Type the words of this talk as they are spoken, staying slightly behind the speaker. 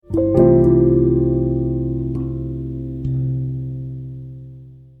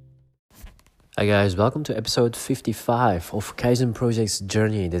Hi guys, welcome to episode 55 of Kaizen Project's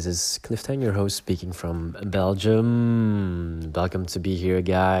Journey. This is Clifton, your host, speaking from Belgium. Welcome to be here,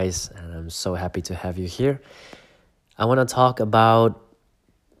 guys, and I'm so happy to have you here. I want to talk about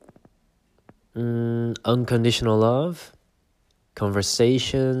unconditional love,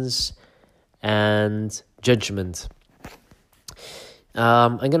 conversations, and judgment.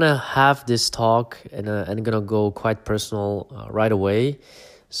 I'm gonna have this talk and I'm gonna go quite personal right away.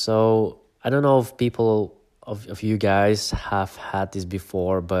 So I don't know if people of you guys have had this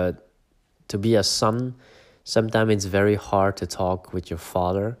before, but to be a son, sometimes it's very hard to talk with your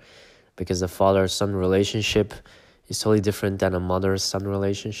father because the father-son relationship is totally different than a mother-son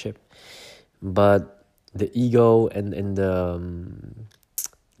relationship. But the ego and the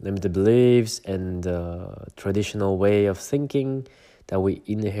beliefs and the traditional way of thinking that we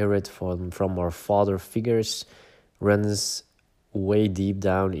inherit from our father figures runs way deep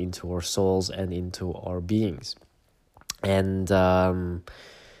down into our souls and into our beings. And to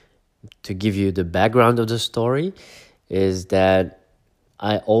give you the background of the story is that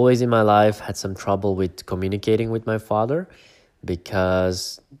I always in my life had some trouble with communicating with my father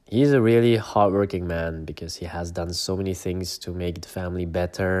because he's a really hardworking man, because he has done so many things to make the family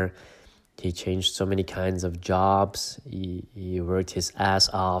better. He changed so many kinds of jobs. He worked his ass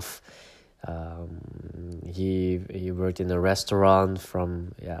off. He worked in a restaurant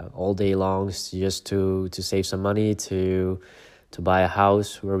from all day long just to save some money to buy a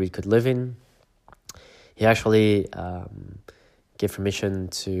house where we could live in. He actually gave permission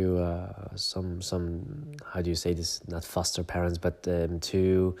to some how do you say this, not foster parents, but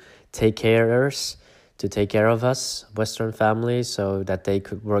to take care of us Western families, so that they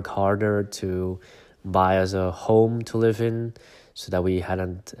could work harder to buy us a home to live in, so that we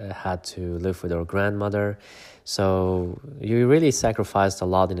hadn't had to live with our grandmother. So he really sacrificed a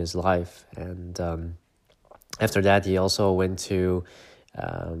lot in his life. And after that, he also went to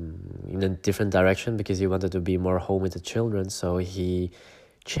in a different direction because he wanted to be more home with the children. So he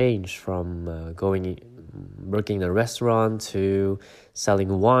changed from working in a restaurant to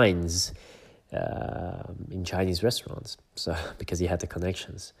selling wines in Chinese restaurants. So because he had the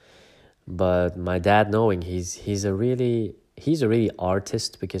connections. But my dad, knowing he's a really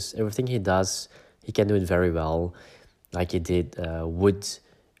artist, because everything he does, he can do it very well. Like he did wood,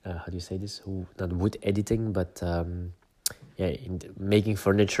 how do you say this? Not wood editing, but making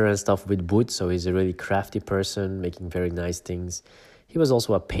furniture and stuff with wood. So he's a really crafty person, making very nice things. He was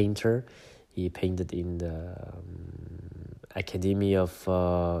also a painter. He painted in the Academy of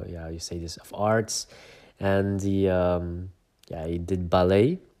of Arts, and he did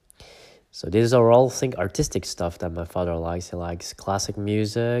ballet. So these are all artistic stuff that my father likes. He likes classic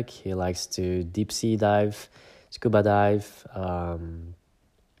music. He likes to deep sea dive, scuba dive.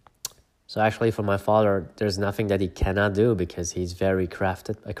 So actually for my father, there's nothing that he cannot do because he's very a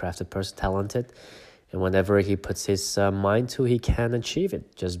crafted person, talented. And whenever he puts his mind to, he can achieve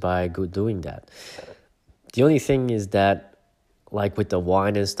it just by doing that. The only thing is that, like with the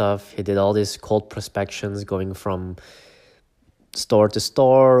wine and stuff, he did all these cold prospections, going from store to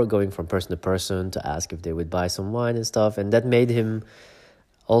store, going from person to person to ask if they would buy some wine and stuff. And that made him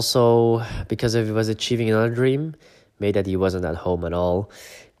also, because he was achieving another dream, made that he wasn't at home at all.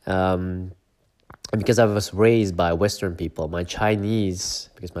 And because I was raised by Western people, my Chinese,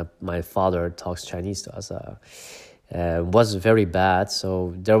 because my father talks Chinese to us, was very bad.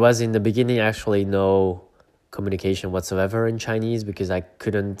 So there was in the beginning actually no communication whatsoever in Chinese, because I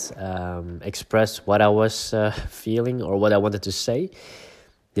couldn't express what I was feeling or what I wanted to say.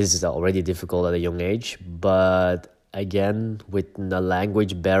 This is already difficult at a young age, but again, with the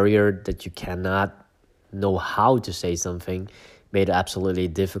language barrier that you cannot know how to say something, made it absolutely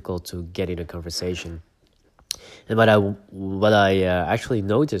difficult to get in a conversation. And what I actually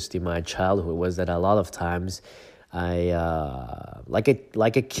noticed in my childhood was that a lot of times I like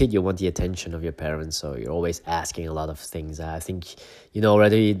a kid, you want the attention of your parents, so you're always asking a lot of things. I think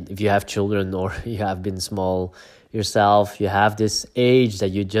already, if you have children or you have been small yourself, you have this age that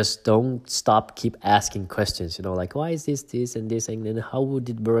you just don't keep asking questions. Like, why is this and this, and then how would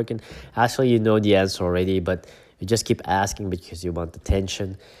it work? And actually, you know the answer already, but you just keep asking because you want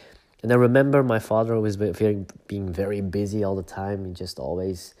attention. And I remember my father was being very busy all the time. He just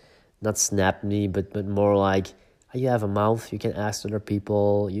always not snapped me, but more like, you have a mouth, you can ask other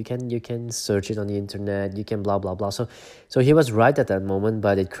people, you can search it on the internet, you can blah blah blah. So he was right at that moment,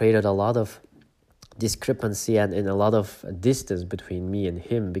 but it created a lot of discrepancy and a lot of distance between me and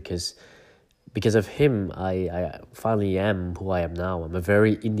him, because of him I finally am who I am now. I'm a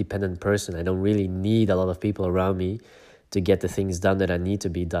very independent person. I don't really need a lot of people around me to get the things done that I need to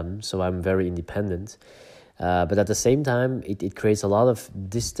be done. So I'm very independent. But at the same time, it creates a lot of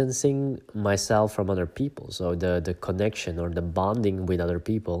distancing myself from other people. So the connection or the bonding with other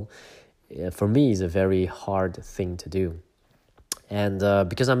people, for me, is a very hard thing to do. And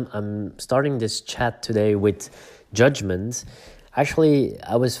because I'm starting this chat today with judgment, actually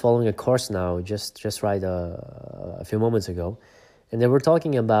I was following a course now just right a few moments ago, and they were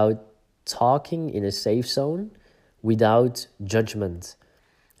talking about talking in a safe zone without judgment.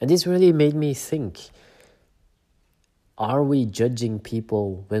 And this really made me think, are we judging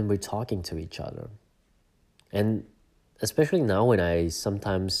people when we're talking to each other? And especially now when I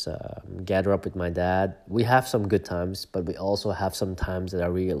sometimes gather up with my dad, we have some good times, but we also have some times that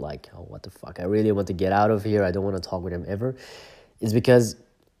are really like, oh, what the fuck? I really want to get out of here. I don't want to talk with him ever. It's because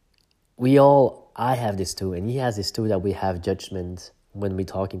I have this too, and he has this too, that we have judgment when we're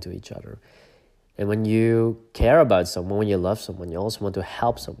talking to each other. And when you care about someone, when you love someone, you also want to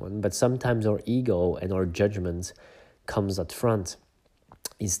help someone, but sometimes our ego and our judgment comes up front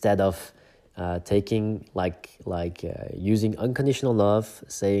instead of taking using unconditional love,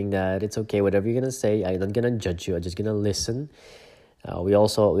 saying that it's okay, whatever you're gonna say, I'm not gonna judge you, I'm just gonna listen. We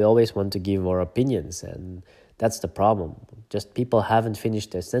always want to give our opinions, and that's the problem. Just people haven't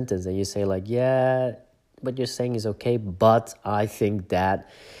finished their sentence, and you say like, yeah, what you're saying is okay, but I think that.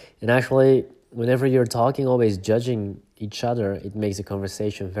 And actually, whenever you're talking, always judging each other, it makes the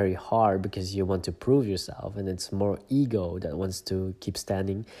conversation very hard because you want to prove yourself, and it's more ego that wants to keep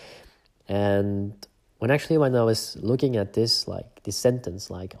standing. And when I was looking at this sentence,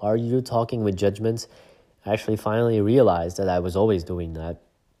 like, are you talking with judgment? I actually finally realized that I was always doing that,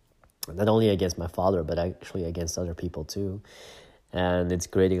 not only against my father, but actually against other people too. And it's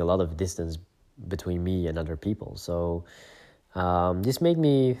creating a lot of distance between me and other people. So this made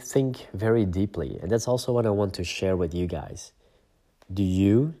me think very deeply. And that's also what I want to share with you guys. Do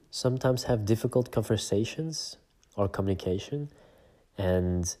you sometimes have difficult conversations or communication?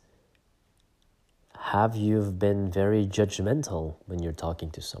 And have you been very judgmental when you're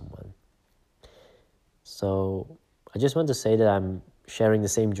talking to someone? So I just want to say that I'm sharing the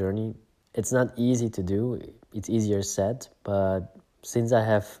same journey. It's not easy to do. It's easier said. But since I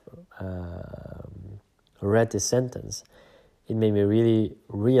have read this sentence, it made me really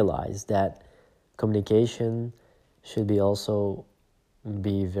realize that communication should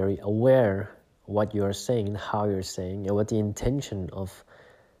be very aware what you are saying and how you're saying and what the intention of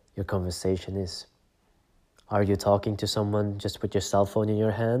your conversation is. Are you talking to someone just with your cell phone in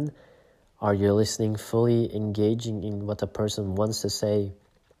your hand? Are you listening, fully engaging in what the person wants to say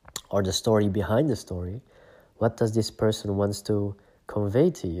or the story behind the story? What does this person wants to convey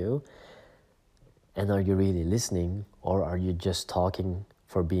to you? And are you really listening, or are you just talking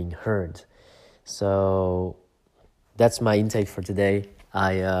for being heard? So that's my intake for today.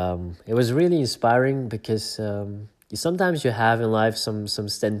 It was really inspiring because sometimes you have in life some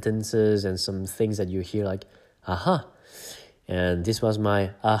sentences and some things that you hear like, aha. And this was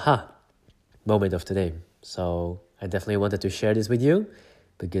my aha moment of today. So I definitely wanted to share this with you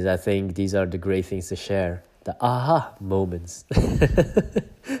because I think these are the great things to share. The aha moments.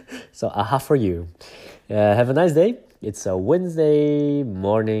 So aha for you. Have a nice day. It's a Wednesday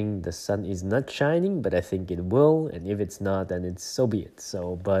morning. The sun is not shining, but I think it will. And if it's not, then it's so be it.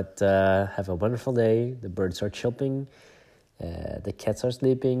 But have a wonderful day. The birds are chirping. The cats are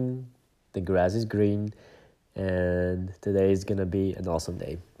sleeping. The grass is green. And today is going to be an awesome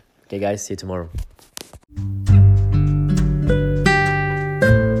day. Okay, guys. See you tomorrow.